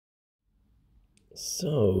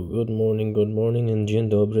So, good morning, and dzień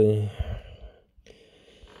dobry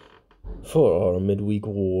for our midweek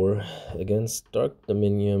war against Dark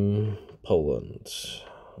Dominion Poland.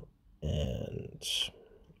 And,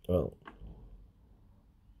 well,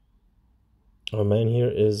 our man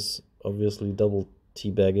here is obviously double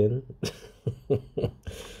teabagging.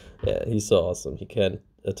 Yeah, he's so awesome. He can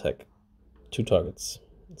attack two targets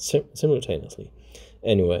simultaneously.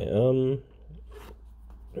 Anyway,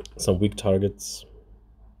 some weak targets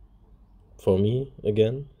for me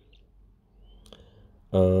again.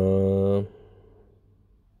 I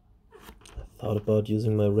thought about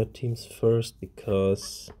using my red teams first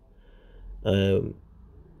because I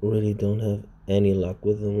really don't have any luck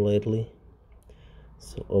with them lately.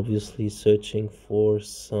 So obviously searching for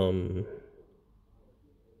some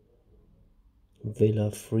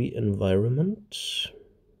villa-free environment.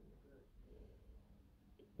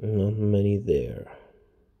 Not many there.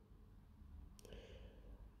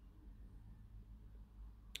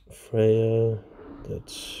 Freya,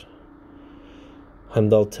 that's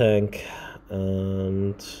Heimdall tank,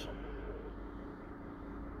 and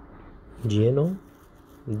Geno.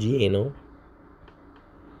 And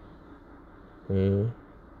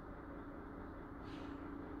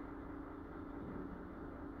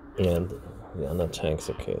the other tanks.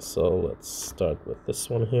 Okay, so let's start with this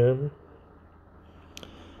one here.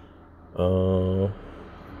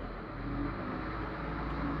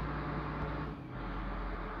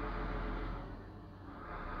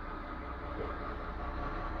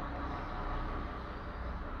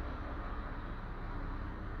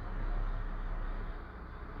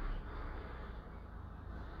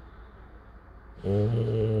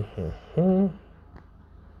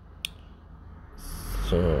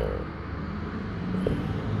 So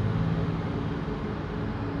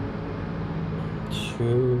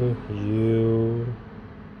to you,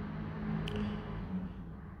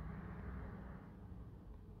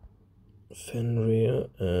 Fenrir,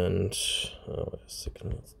 and wait a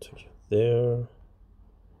second, let's take you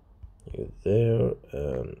there,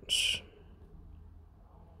 and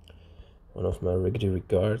one of my riggedy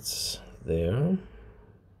regards there.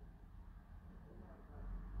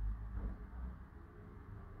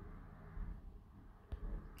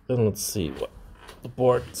 And let's see what the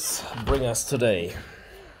boards bring us today.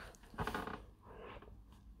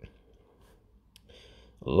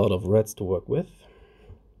 A lot of reds to work with.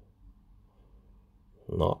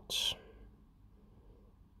 Not.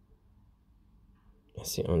 I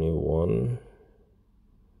see only one.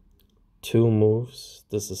 Two moves.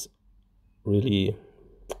 This is really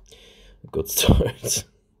a good start.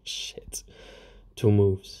 Shit. Two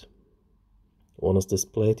moves. One is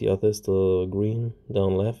displayed, the other is the green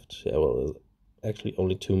down left. Yeah, well, actually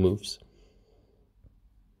only two moves.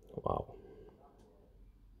 Wow.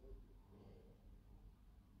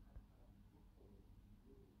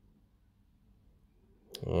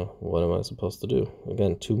 What am I supposed to do?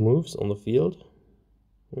 Again, two moves on the field?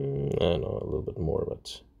 I know, a little bit more,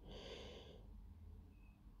 but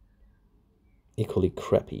equally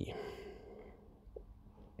crappy.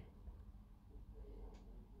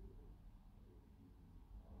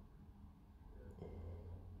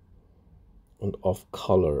 And off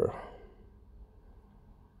color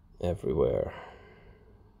everywhere.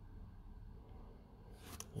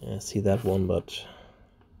 Yeah, I see that one, but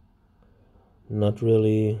not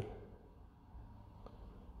really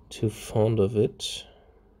too fond of it,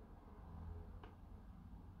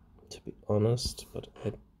 to be honest, but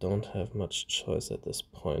I don't have much choice at this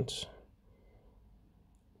point.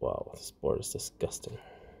 Wow, this board is disgusting.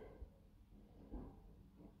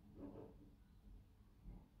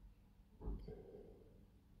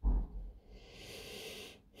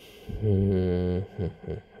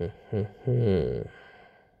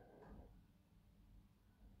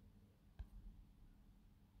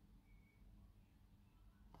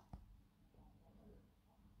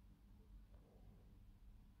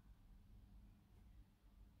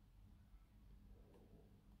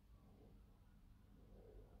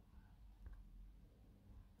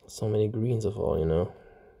 So many greens of all, you know.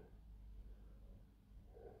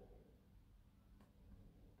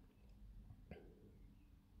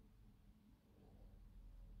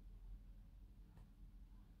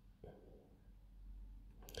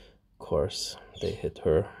 Of course, they hit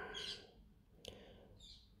her.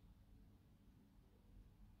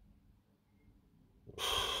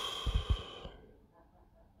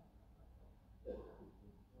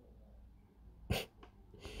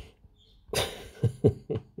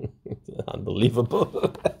 Unbelievable.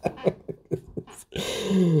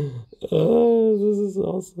 Oh, this is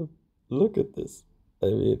awesome. Look at this. I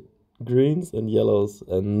mean, greens and yellows,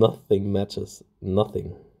 and nothing matches.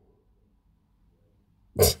 Nothing.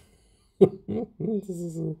 This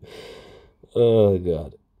is oh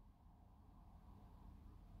god.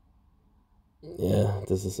 Yeah,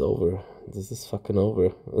 this is over. This is fucking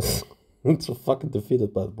over. It's fucking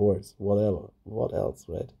defeated by the boards. Whatever. What else,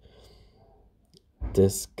 right?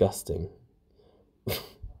 Disgusting.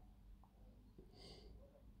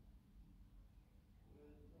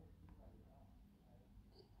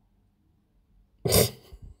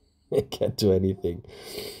 I can't do anything.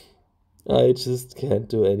 I just can't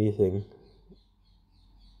do anything.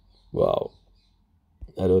 Wow.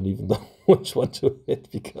 I don't even know which one to hit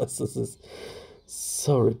because this is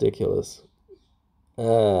so ridiculous. Fuck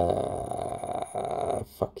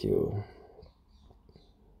you.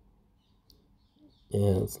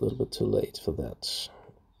 Yeah, it's a little bit too late for that.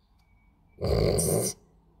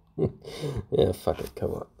 Yeah, fuck it,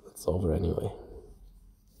 come on. It's over anyway.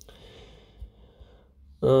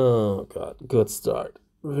 Oh god, good start.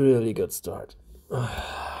 Really good start.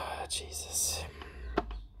 Jesus.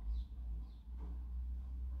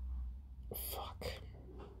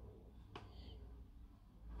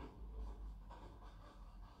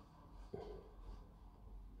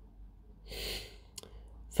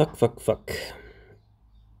 Fuck. Fuck.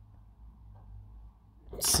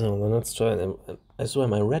 So then let's try them. I swear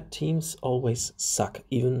my red teams always suck,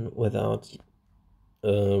 even without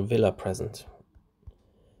Villa present.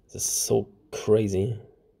 This is so crazy.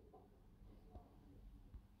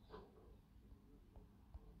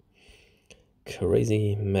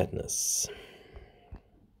 Crazy madness.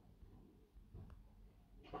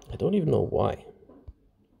 I don't even know why.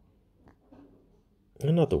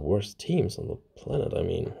 They're not the worst teams on the planet, I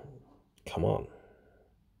mean, come on.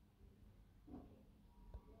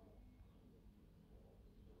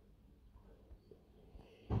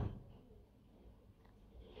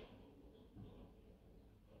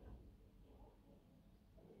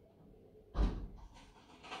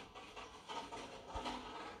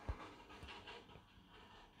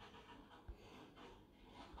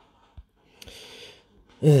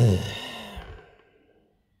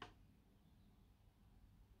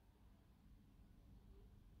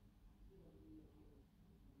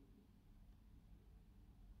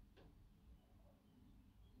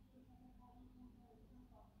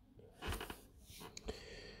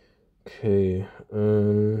 Okay,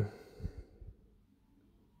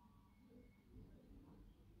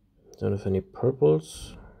 don't have any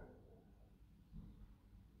purples,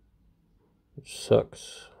 which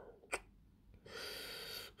sucks.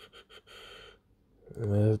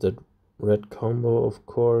 I have that red combo, of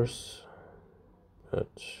course, but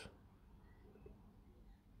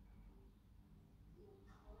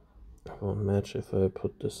it won't match if I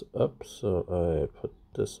put this up, so I put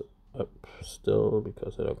this up still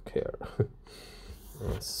because I don't care.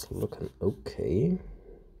 It's looking okay-ish.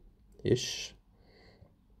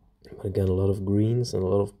 But again, a lot of greens and a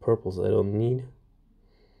lot of purples I don't need.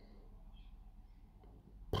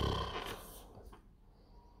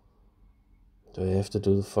 Do I have to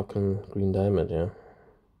do the fucking green diamond, yeah?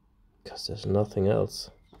 Because there's nothing else.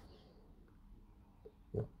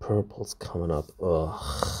 The purple's coming up.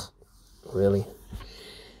 Ugh. Really?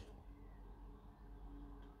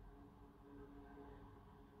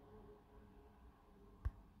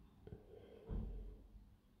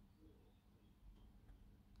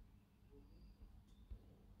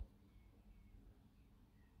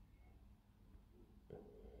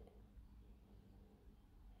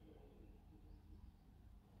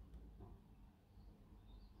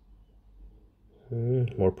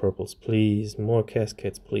 More purples, please. More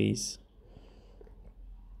cascades, please.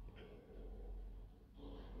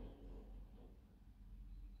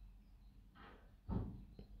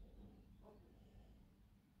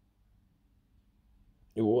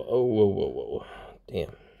 Whoa.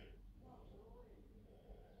 Damn.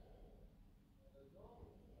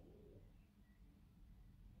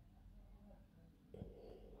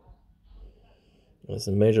 There's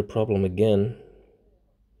a major problem again.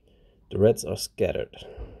 The reds are scattered.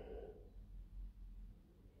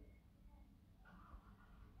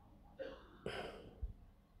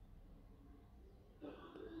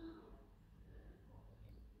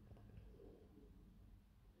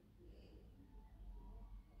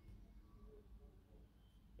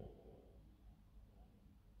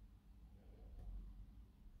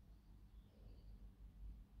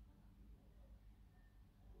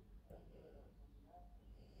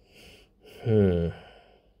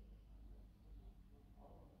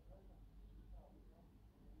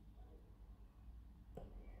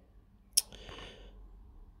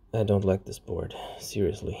 I don't like this board,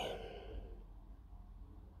 seriously.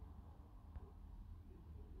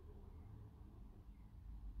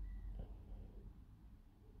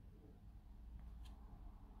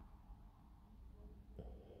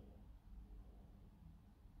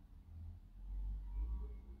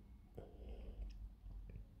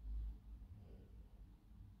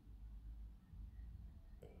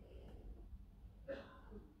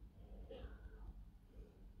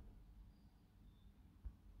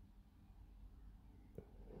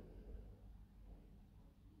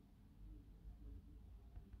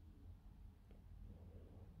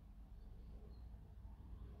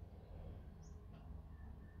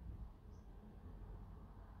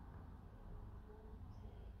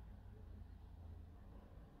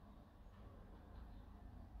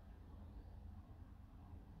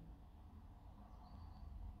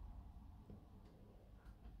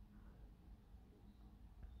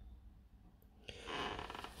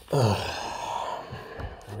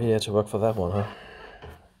 We had to work for that one, huh?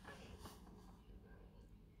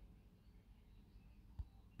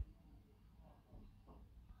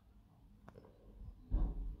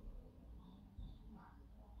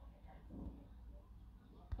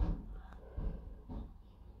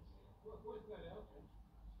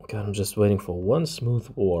 God, I'm just waiting for one smooth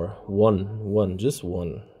war. One, just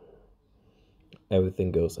one.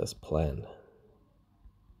 Everything goes as planned.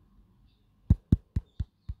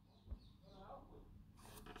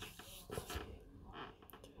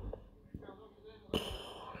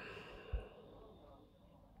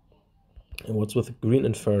 And what's with Green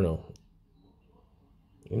Inferno?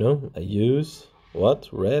 You know, I use what?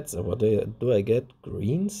 Reds, and what do I get?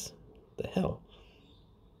 Greens? The hell?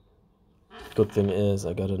 Good thing is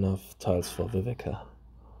I got enough tiles for Viveka.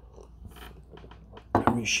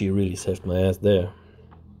 She really saved my ass there.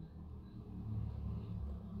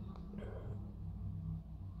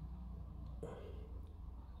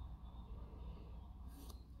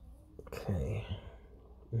 Okay.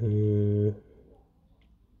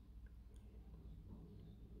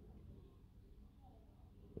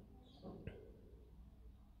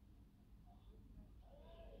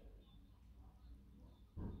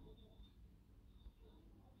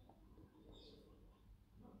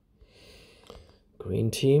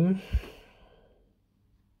 Green team.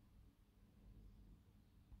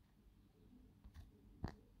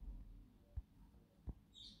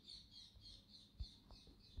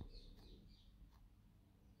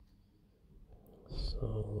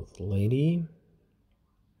 So, lady.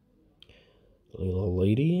 Little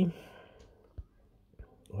lady.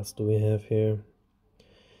 What else do we have here?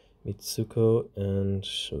 Mitsuko and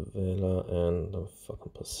Vela and the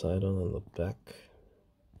fucking Poseidon on the back.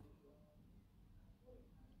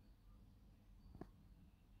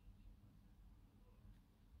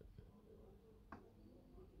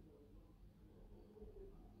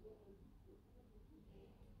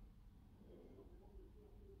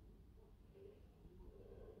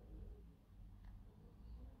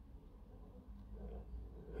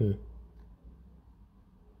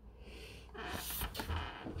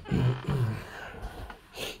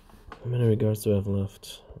 How many regards do I have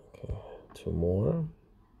left? Okay, 2 more.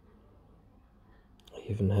 I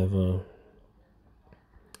even have a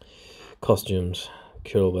costumed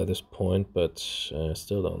Kirill by this point, but I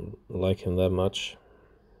still don't like him that much.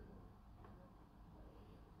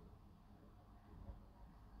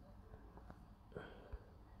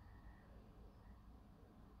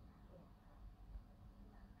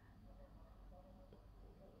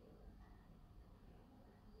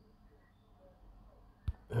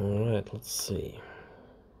 Alright, let's see.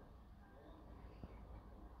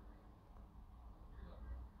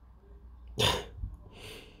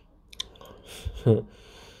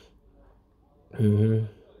 Mm-hmm.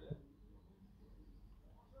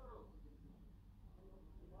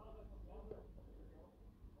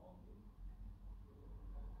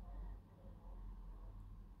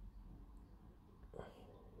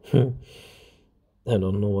 I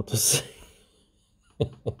don't know what to say.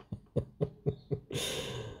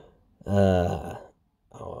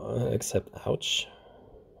 Except ouch.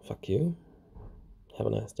 Fuck you. Have a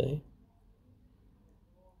nice day.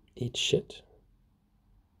 Eat shit.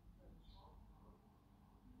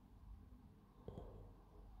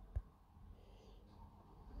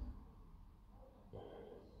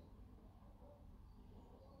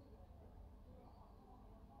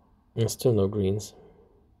 And still no greens.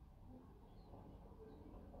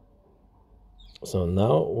 So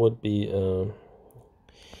now would be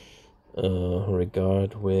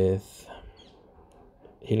regard with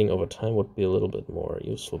healing over time would be a little bit more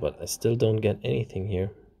useful, but I still don't get anything here.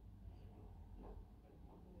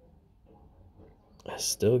 I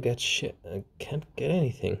still get shit. I can't get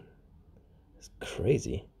anything. It's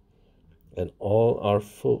crazy. And all are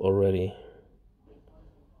full already.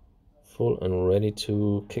 Full and ready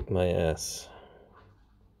to kick my ass.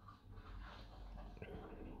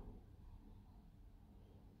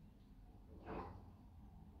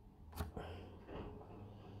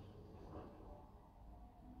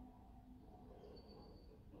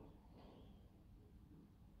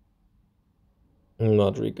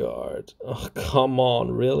 Not regard. Oh, come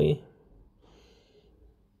on, really?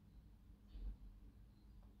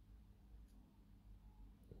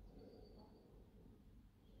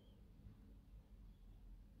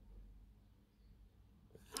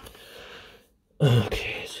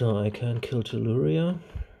 Okay, so I can kill Telluria.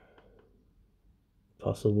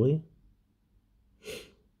 Possibly.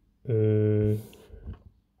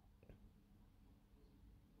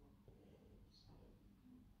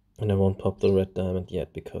 And I won't pop the red diamond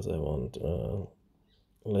yet because I want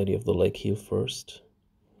Lady of the Lake heal first.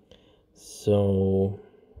 So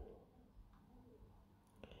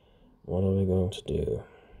what are we going to do?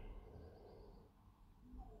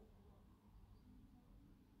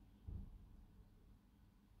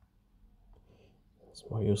 It's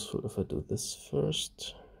more useful if I do this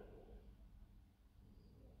first,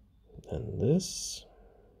 then this,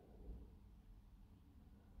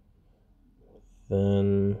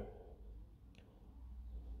 then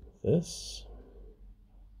this,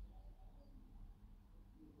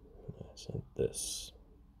 and this.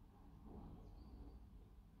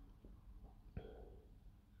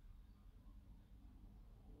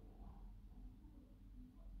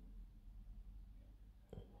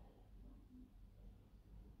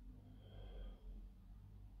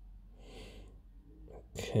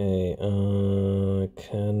 Okay, I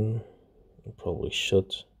probably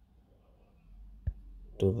should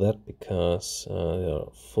do that because they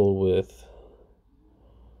are full width.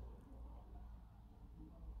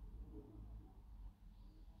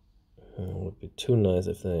 It would be too nice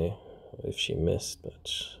if she missed,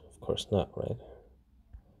 but of course not, right?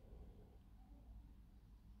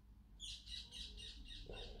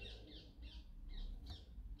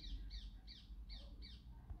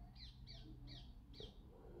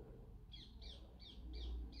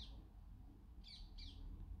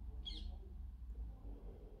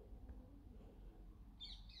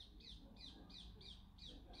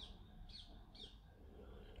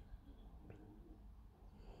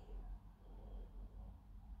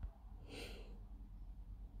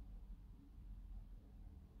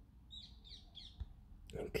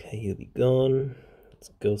 Okay, you'll be gone. Let's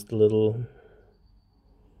ghost a little.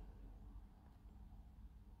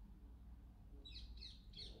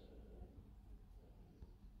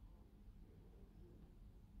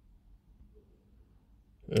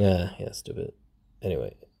 Yeah, stupid.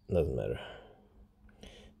 Anyway, doesn't matter.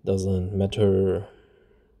 Doesn't matter.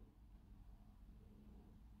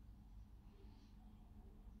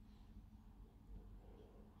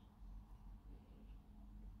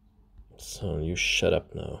 So you shut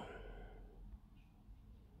up now.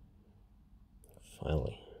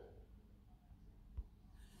 Finally.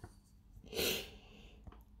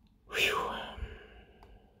 Whew.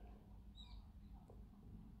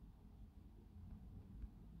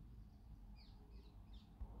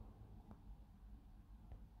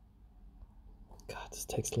 God, this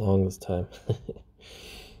takes long this time.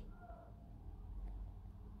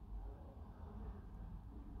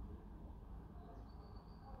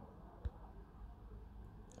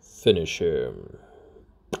 Finish him.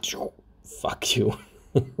 Fuck you.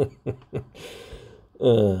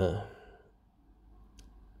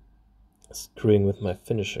 Screwing with my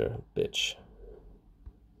finisher, bitch.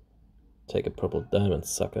 Take a purple diamond,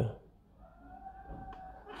 sucker.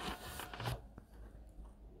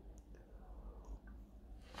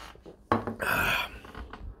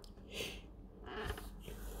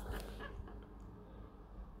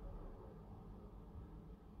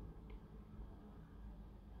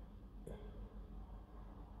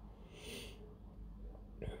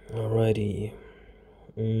 Alrighty.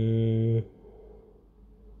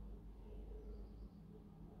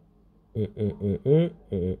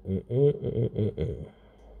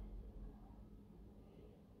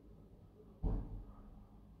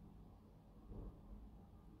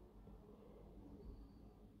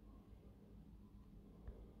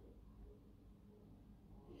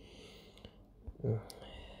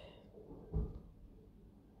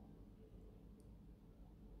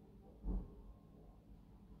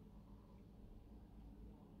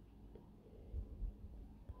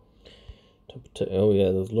 Oh yeah,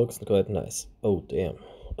 this looks quite nice. Oh damn.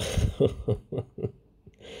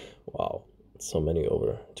 Wow, so many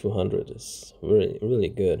over 200 is really, really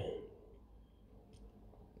good.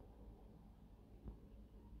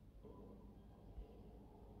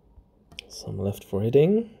 Some left for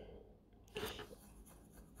hitting.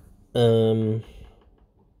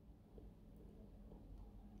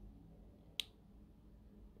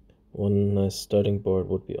 One nice starting board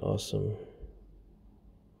would be awesome,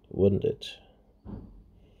 wouldn't it?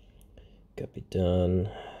 Capitan.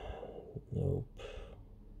 Nope.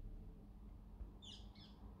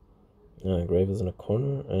 Grave is in a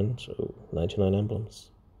corner, and 99 emblems.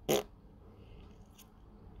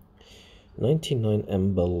 99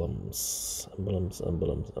 emblems.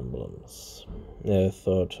 Emblems. Yeah, I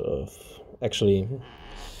thought of actually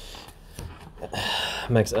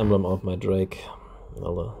max emblem of my Drake.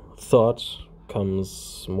 Well, the thought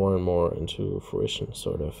comes more and more into fruition,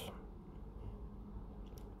 sort of.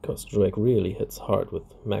 Because Drake really hits hard with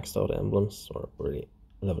maxed out emblems, or really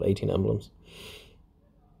level 18 emblems.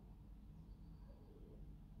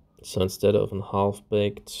 So instead of a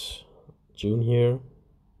half-baked junior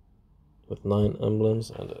with 9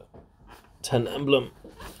 emblems and a 10 emblem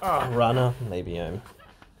runner, maybe I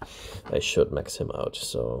should max him out.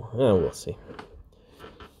 So yeah, we'll see.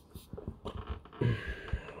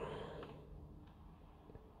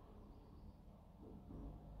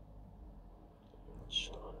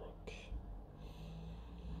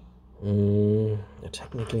 I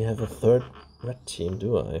technically have a third red team,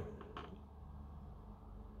 do I?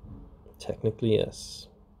 Technically, yes.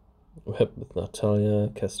 With Natalia,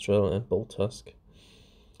 Kestrel, and Boltusk.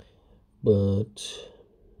 But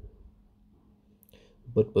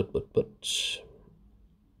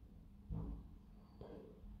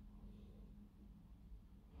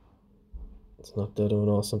it's not that of an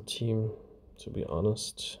awesome team, to be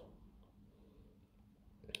honest.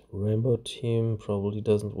 Rainbow team probably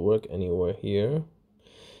doesn't work anywhere here,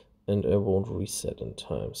 and I won't reset in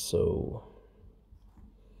time, so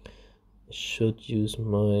I should use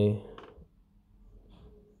my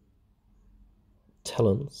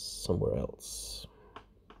talents somewhere else.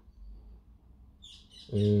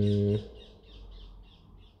 One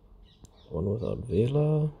without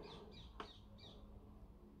Vela.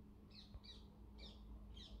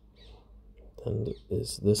 Then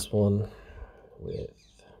is this one with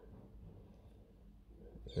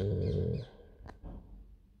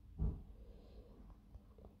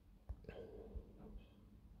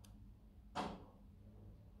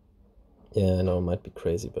yeah, I know it might be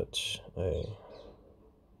crazy, but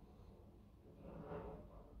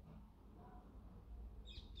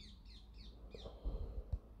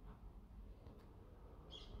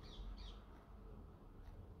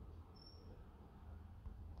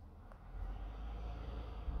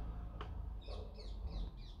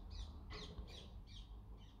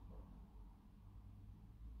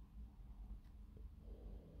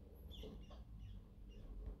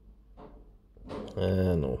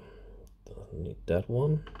no, doesn't need that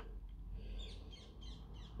one.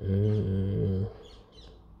 The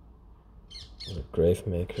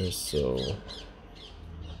Gravemaker, so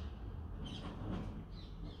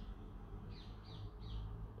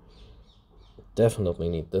definitely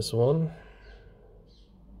need this one,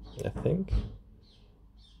 I think.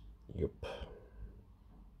 Yup.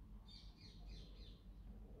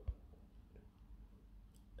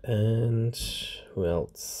 And who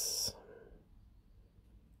else?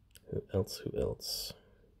 Who else?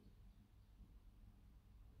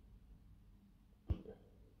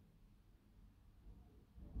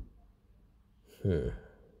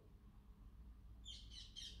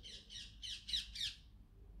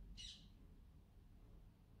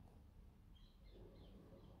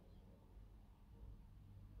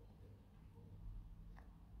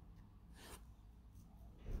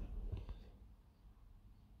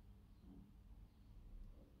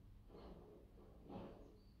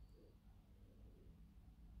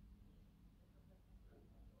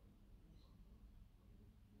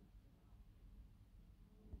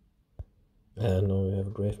 No, we have a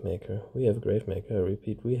Gravemaker. We have a Gravemaker. I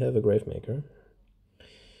repeat, we have a Gravemaker.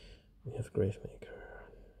 We have a Gravemaker.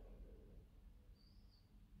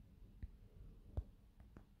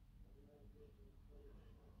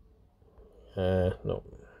 No.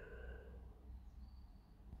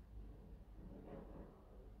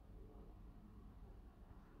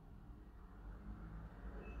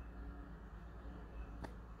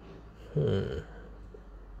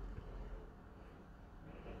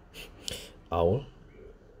 Owl.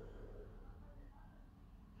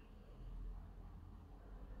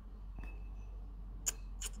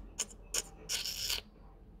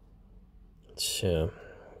 Yeah,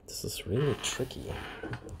 this is really tricky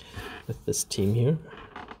with this team here.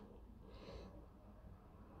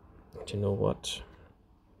 Do you know what?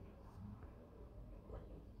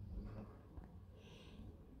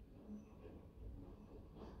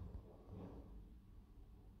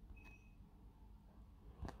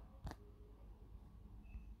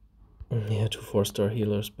 Yeah, 2 4-star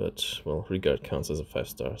healers, but well, Regard counts as a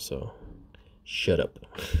 5-star, so shut up.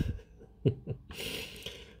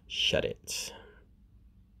 Shut it.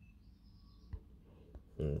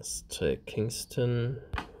 Let's take Kingston.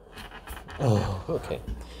 Oh, okay.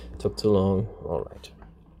 Took too long. All right.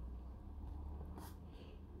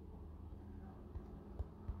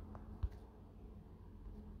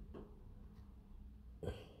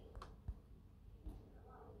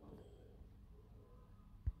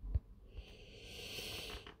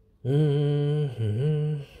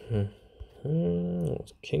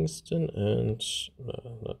 Kingston and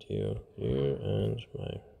not you, and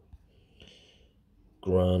my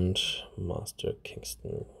Grand Master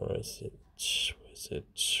Kingston. Where is it? is it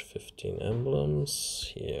 15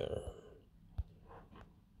 emblems here?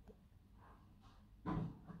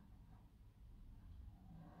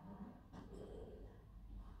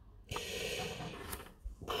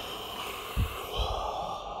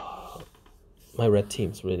 My red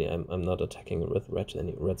teams, really, I'm not attacking with reds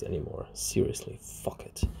anymore. Seriously, fuck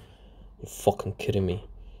it. You fucking kidding me?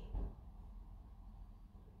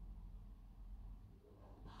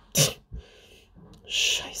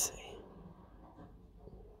 Scheiße.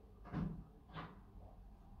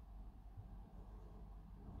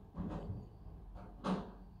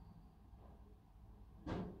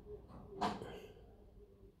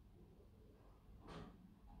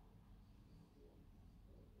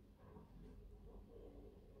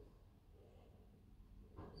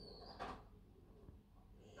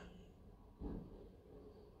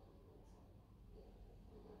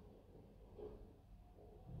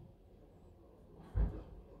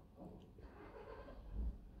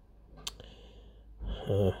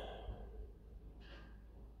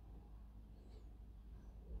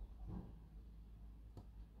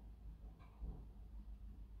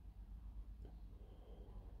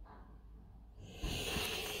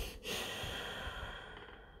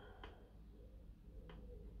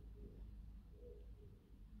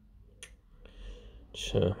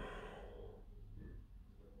 Sure.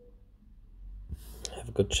 I have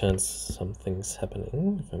a good chance something's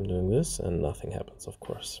happening if I'm doing this, and nothing happens, of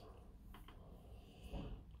course.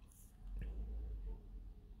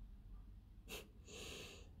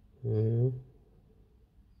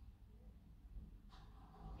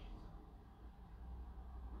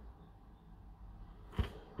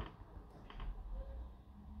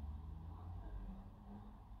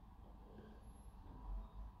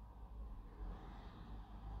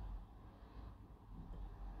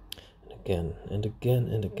 Again and again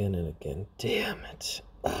and again and again. Damn it.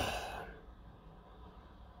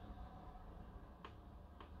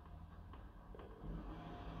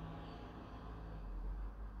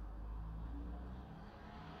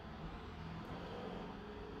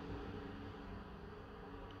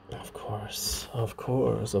 Of course, of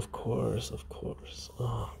course, of course, of course.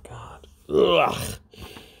 Oh, God. Ugh.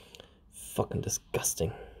 Fucking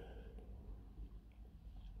disgusting.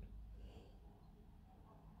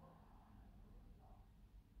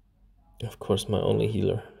 Of course, my only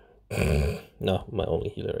healer. No, my only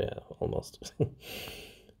healer, yeah, almost.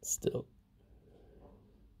 Still.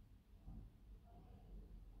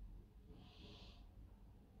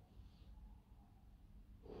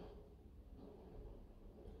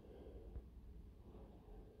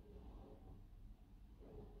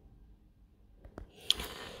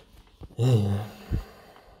 Yeah.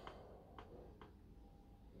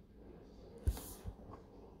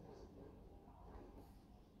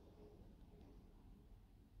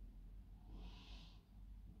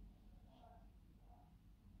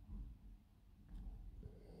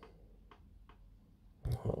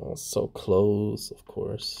 Oh, so close, of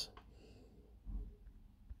course.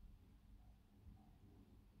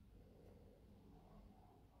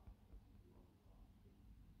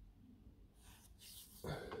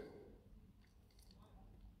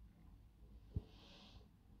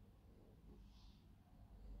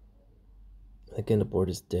 Again, the board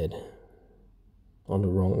is dead. On the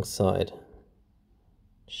wrong side.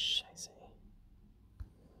 Scheiße.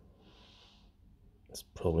 It's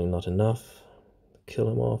probably not enough to kill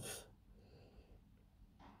him off.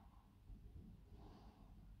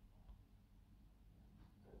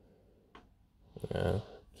 Yeah.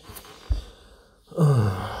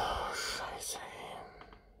 Oh, scheiße.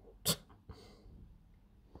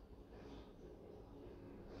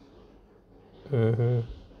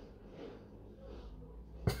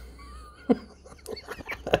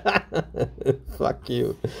 Fuck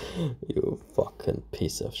you. You fucking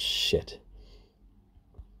piece of shit.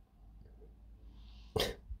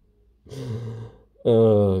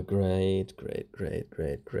 Oh, great, great, great,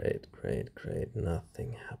 great, great, great, great.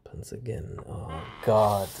 Nothing happens again. Oh,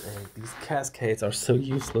 God. These cascades are so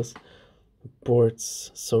useless.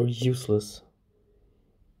 Boards, so useless.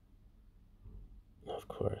 Of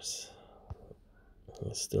course.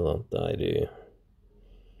 You still don't die, do you?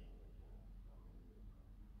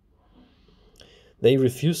 They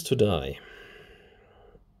refuse to die.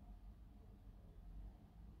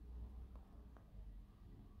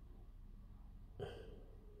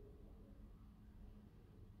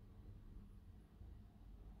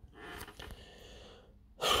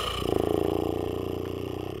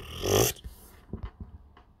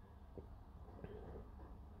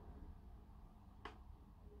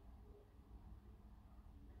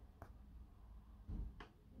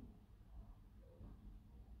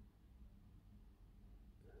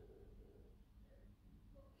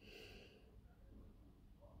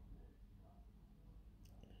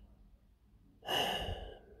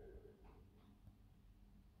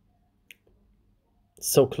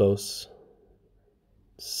 So close.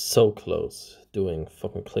 So close doing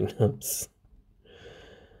fucking cleanups.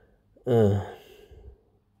 Okay,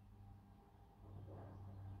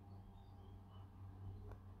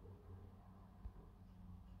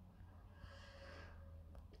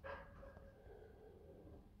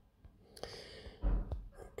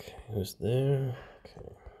 who's there?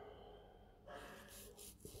 Okay.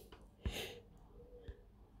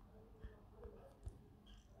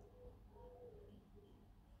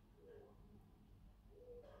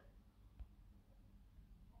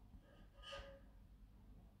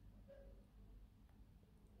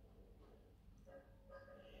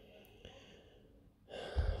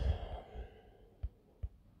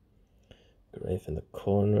 Grave in the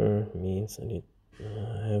corner means I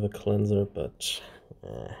have a cleanser, but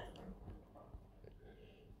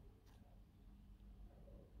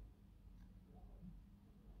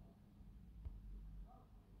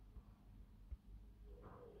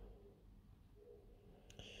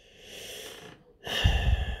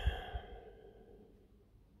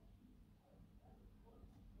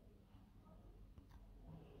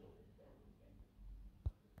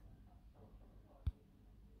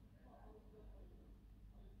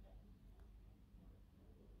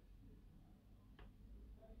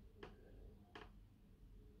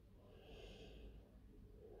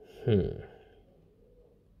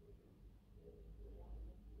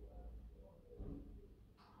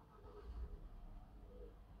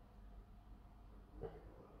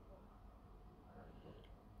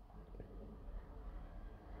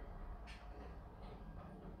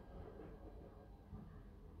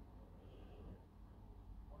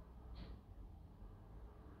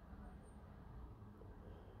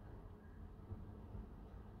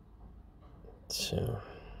so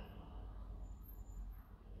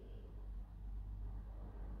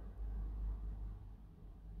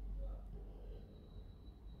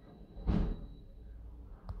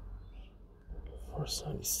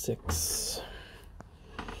 476.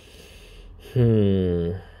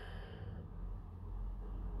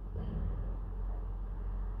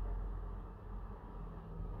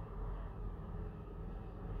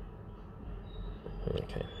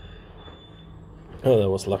 Okay. Oh, that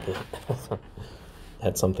was lucky. I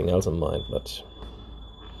had something else in mind, but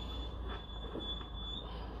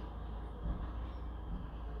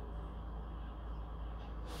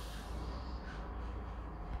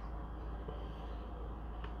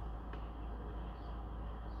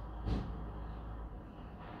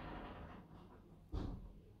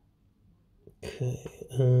okay.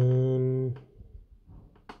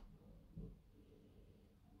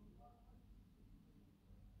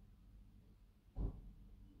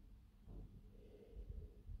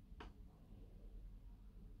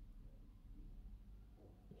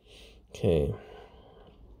 Okay.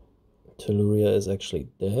 Telluria is actually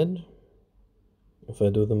dead. If I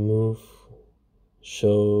do the move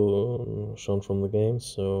shown from the game,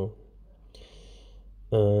 so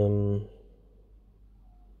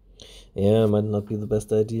yeah, it might not be the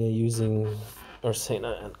best idea using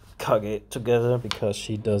Arsena and Kage together because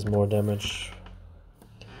she does more damage.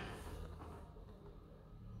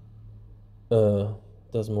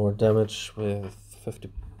 Does more damage with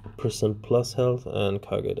 50% plus health, and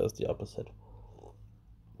Kage does the opposite.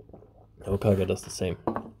 Oh, Kage does the same.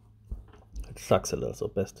 It sucks a little, so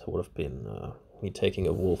best would have been me taking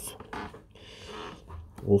a wolf.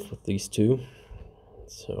 Wolf with these two.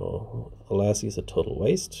 So Lassie is a total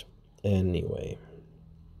waste. Anyway.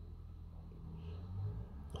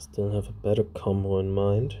 I still have a better combo in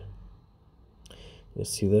mind. You'll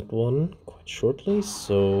see that one quite shortly,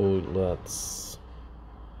 so let's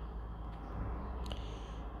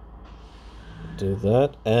do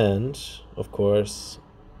that. And, of course,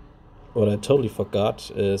 what I totally forgot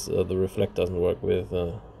is the reflect doesn't work with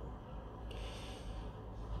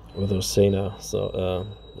Osana, so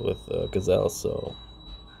with Gazelle. So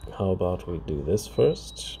how about we do this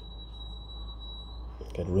first?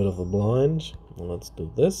 Get rid of the blind. Let's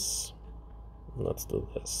do this. Let's do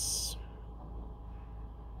this.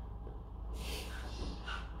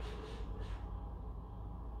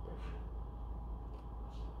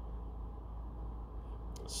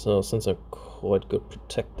 So since I'm quite good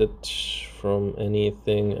protected from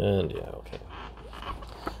anything, and yeah, okay.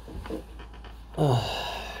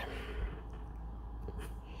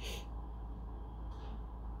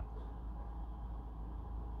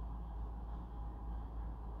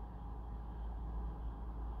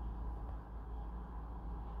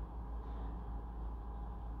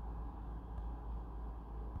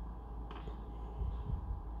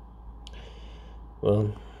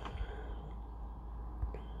 Well,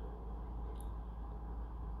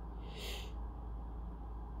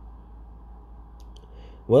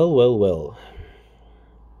 Well, well, well.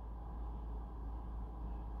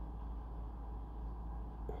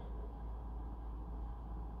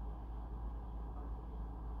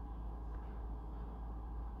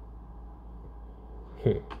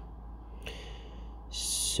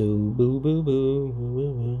 So boo boo boo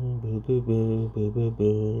boo boo boo boo boo boo boo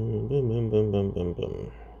boom boom boom boom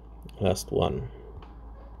boom. Last one.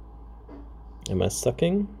 Am I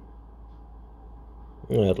sucking?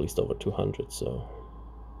 At least over 200, so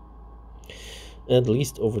at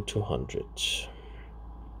least over 200.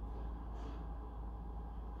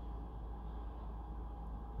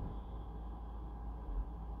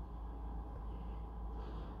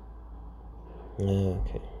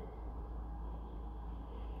 Okay.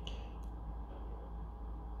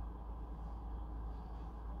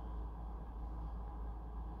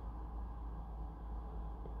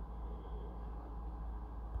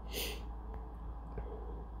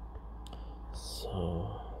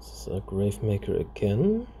 So this is a Gravemaker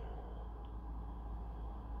again.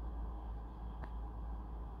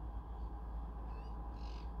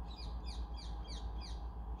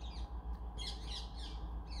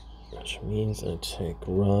 Which means I take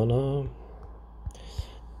Rana.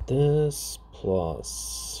 This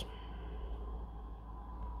plus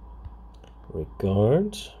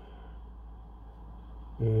Regard.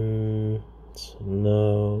 So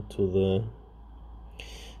now to the...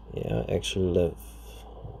 Yeah, actually left...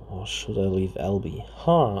 Or should I leave Albi?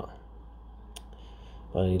 Ha!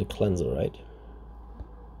 I need a cleanser, right?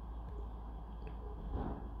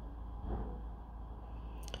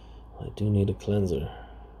 I do need a cleanser.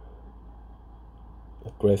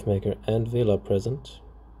 With Gravemaker and Vela present.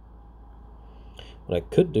 What I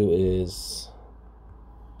could do is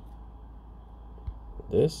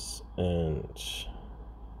this and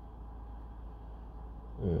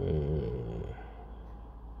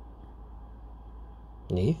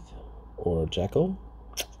Neath or Jackal,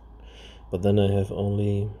 but then I have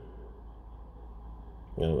only,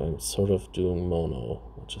 I'm sort of doing mono,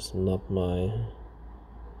 which is not my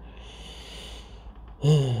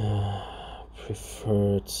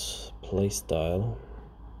preferred playstyle.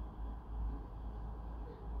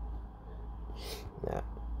 Yeah.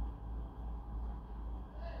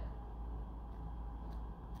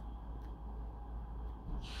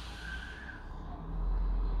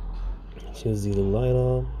 Let's use the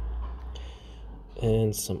Lila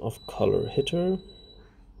and some off-color hitter.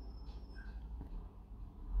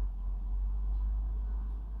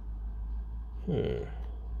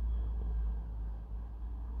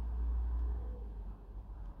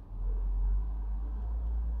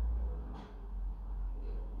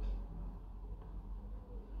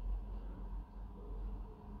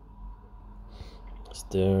 Is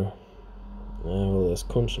there... well, there's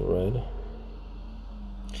Kunshin, right?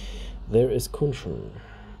 There is Kunshin.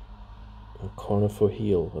 A corner for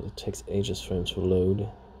heal, but it takes ages for him to load.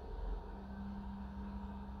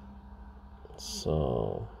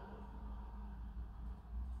 So...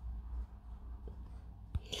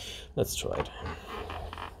 let's try it.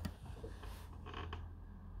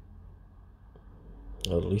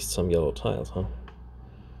 At least some yellow tiles, huh?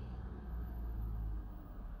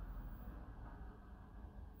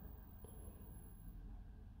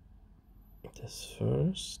 This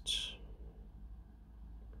first.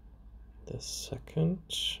 This second.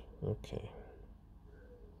 Okay.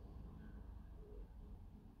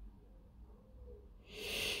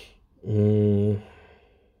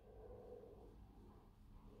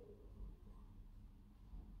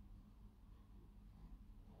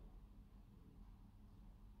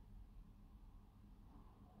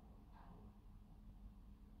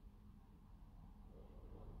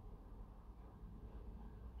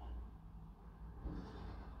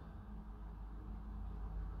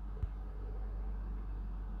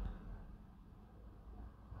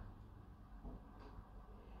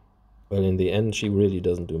 Well, in the end, she really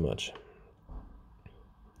doesn't do much.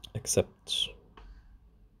 Except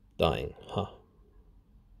dying, huh?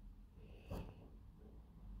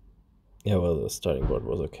 Yeah, well, the starting board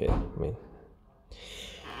was okay. I mean,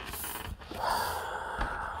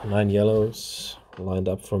 9 yellows lined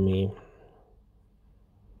up for me.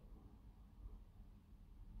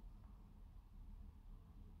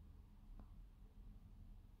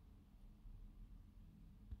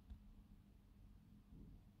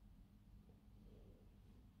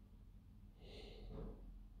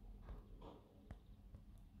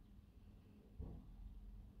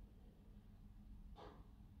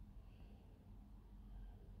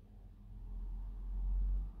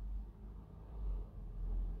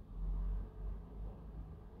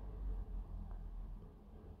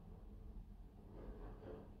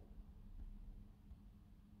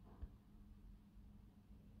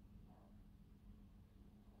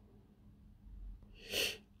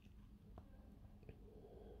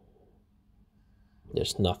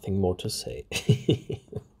 There's nothing more to say.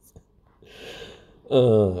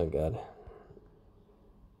 Oh god.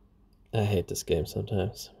 I hate this game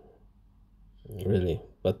sometimes. Really.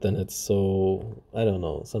 But then it's so... I don't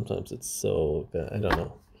know. Sometimes it's so... I don't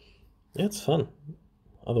know. Yeah, it's fun.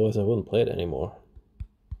 Otherwise I wouldn't play it anymore.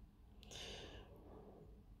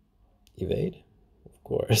 Evade? Of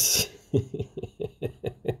course.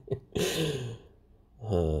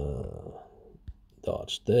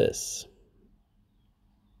 Dodge this.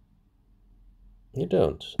 You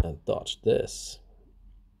don't. And dodge this.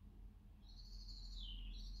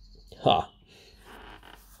 Ha!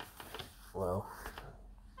 Well.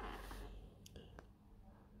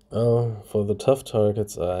 Oh, for the tough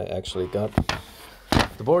targets I actually got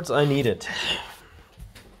the boards I needed.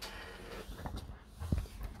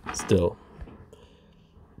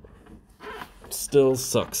 Still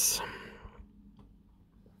sucks.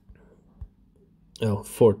 Oh,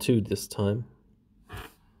 4-2 this time.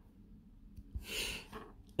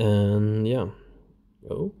 And yeah.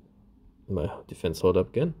 Oh, my defense hold up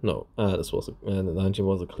again? No, this was the 19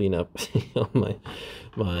 was a cleanup on my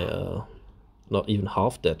not even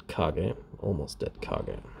half dead Kage, almost dead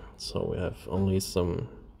Kage. So we have only some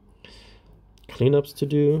cleanups to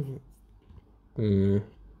do.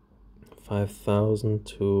 5,000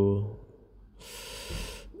 to...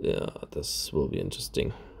 Yeah, this will be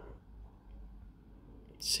interesting.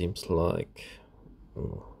 Seems like...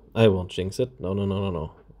 I won't jinx it.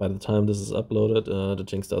 No. By the time this is uploaded, the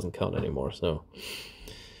jinx doesn't count anymore, so...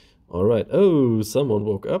 Alright. Oh, someone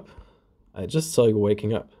woke up. I just saw you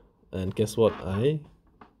waking up. And guess what? I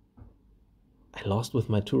lost with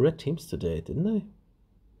my 2 red teams today, didn't I?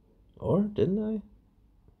 Or didn't I?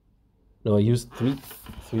 No, I used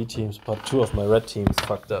three teams, but 2 of my red teams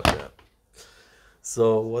fucked up, yeah.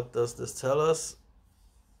 So what does this tell us?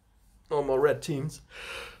 No more red teams.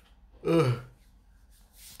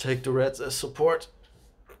 Take the reds as support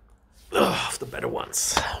of the better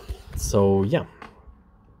ones. So yeah.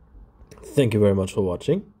 Thank you very much for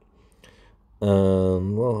watching.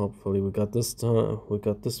 Well, hopefully we got this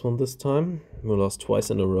one this time. We lost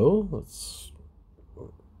twice in a row. That's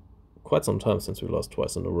quite some time since we lost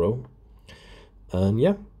twice in a row. And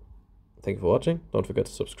yeah, thank you for watching. Don't forget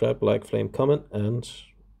to subscribe, like, flame, comment, and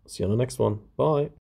see you on the next one. Bye.